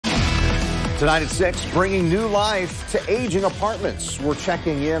Tonight at 6, bringing new life to aging apartments. We're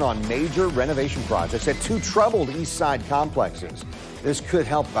checking in on major renovation projects at two troubled Eastside complexes. This could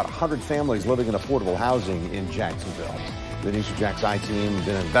help about 100 families living in affordable housing in Jacksonville. The News Jack's I-team has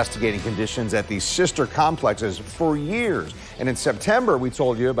been investigating conditions at these sister complexes for years. And in September, we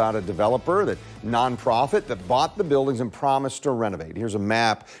told you about a developer, that nonprofit, that bought the buildings and promised to renovate. Here's a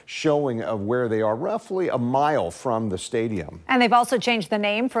map showing of where they are, roughly a mile from the stadium. And they've also changed the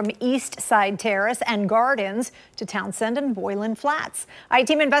name from Eastside Terrace and Gardens to Townsend and Boylan Flats.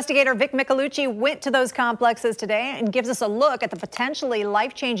 I-team investigator Vic Michelucci went to those complexes today and gives us a look at the potentially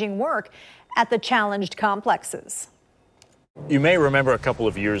life-changing work at the challenged complexes. You may remember a couple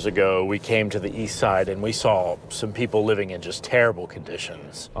of years ago, we came to the east side and we saw some people living in just terrible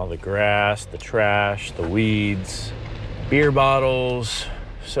conditions. All the grass, the trash, the weeds, beer bottles,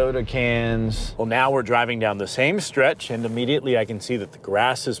 soda cans. Well, now we're driving down the same stretch and immediately I can see that the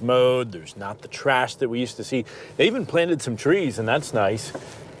grass is mowed. There's not the trash that we used to see. They even planted some trees and that's nice.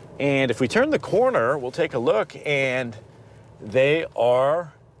 And if we turn the corner, we'll take a look and they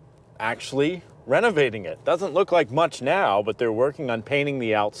are actually renovating it. Doesn't look like much now, but they're working on painting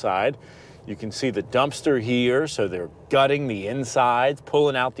the outside. You can see the dumpster here, so they're gutting the insides,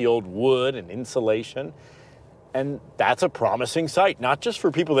 pulling out the old wood and insulation. And that's a promising site, not just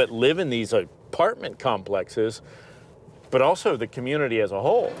for people that live in these apartment complexes, but also the community as a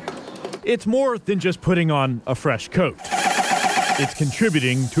whole. It's more than just putting on a fresh coat. It's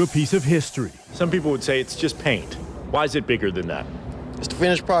contributing to a piece of history. Some people would say it's just paint. Why is it bigger than that? It's the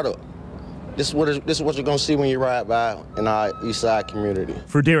finished product. This is what you're going to see when you ride by in our East Side community.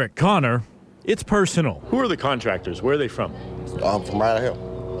 For Derek Connor, it's personal. Who are the contractors? Where are they from? From right out here,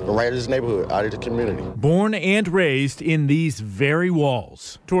 from right in this neighborhood, out of the community. Born and raised in these very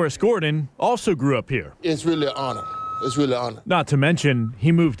walls. Taurus Gordon also grew up here. It's really an honor. It's really an honor. Not to mention,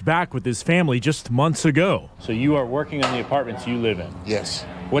 he moved back with his family just months ago. So you are working on the apartments you live in? Yes.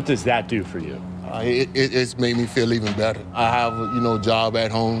 What does that do for you? It's made me feel even better. I have a job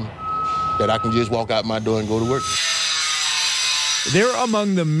at home that I can just walk out my door and go to work. They're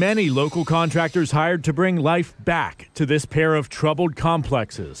among the many local contractors hired to bring life back to this pair of troubled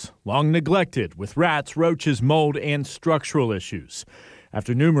complexes, long neglected with rats, roaches, mold, and structural issues.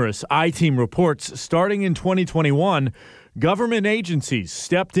 After numerous I-team reports starting in 2021, government agencies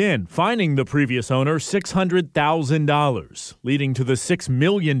stepped in, fining the previous owner $600,000, leading to the $6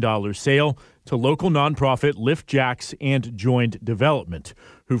 million sale to local nonprofit Lift Jacks and Joined Development,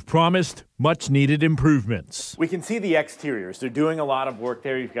 who've promised much-needed improvements. We can see the exteriors. They're doing a lot of work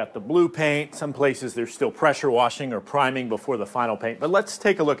there. You've got the blue paint. Some places they're still pressure washing or priming before the final paint. But let's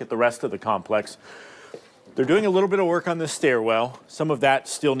take a look at the rest of the complex. They're doing a little bit of work on the stairwell. Some of that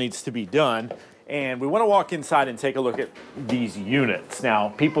still needs to be done. And we want to walk inside and take a look at these units. Now,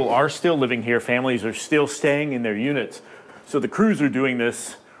 people are still living here. Families are still staying in their units. So the crews are doing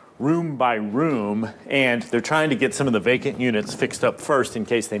this room by room, and they're trying to get some of the vacant units fixed up first in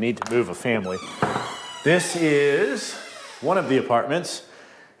case they need to move a family. This is one of the apartments,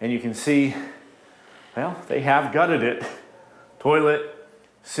 and you can see, well, they have gutted it. Toilet,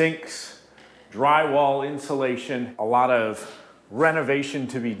 sinks, drywall insulation, a lot of renovation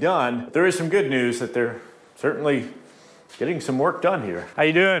to be done. There is some good news that they're certainly getting some work done here. How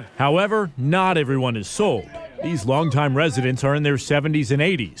you doing? However, not everyone is sold. These longtime residents are in their 70s and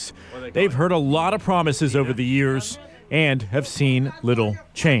 80s. They've heard a lot of promises over the years and have seen little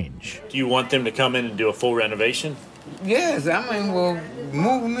change. Do you want them to come in and do a full renovation? Yes, well,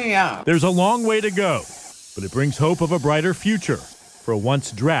 move me out. There's a long way to go, but it brings hope of a brighter future for a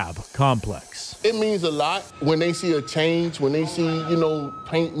once drab complex. It means a lot when they see a change, when they see,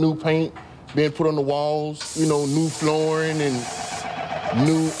 new paint being put on the walls, new flooring and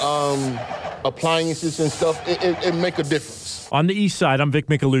new appliances and stuff. It make a difference. On the east side, I'm Vic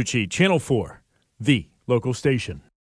Michelucci, Channel 4, the local station.